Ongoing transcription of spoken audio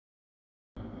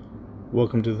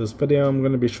Welcome to this video. I'm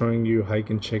going to be showing you how you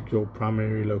can check your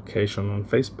primary location on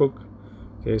Facebook.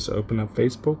 Okay, so open up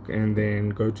Facebook and then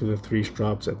go to the three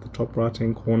stripes at the top right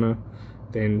hand corner,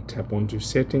 then tap onto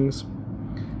settings,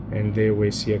 and there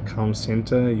we see account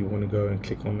center. You want to go and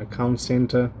click on account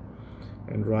center,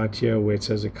 and right here where it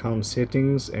says account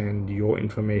settings and your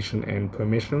information and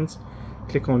permissions,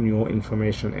 click on your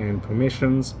information and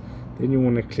permissions. Then you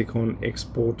want to click on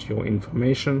export your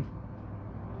information,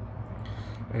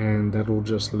 and that will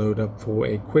just load up for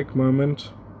a quick moment.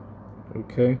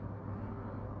 Okay,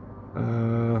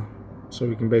 so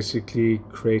we can basically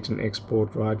create an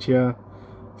export right here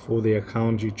for the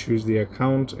account. You choose the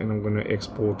account, and I'm going to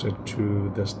export it to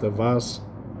this device.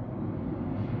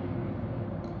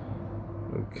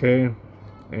 Okay,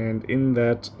 and in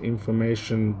that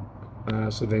information,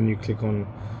 so then you click on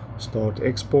start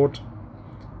export,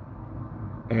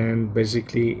 and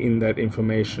basically in that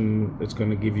information it's going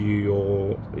to give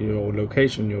you your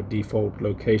location, your default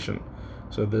location.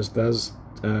 So this does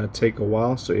take a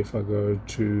while. So if I go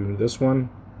to this one,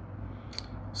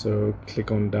 so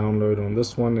click on download on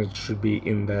this one, it should be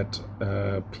in that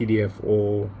PDF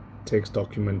or text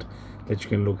document that you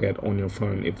can look at on your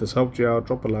phone. If this helped you out,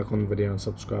 drop a like on the video and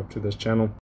subscribe to this channel.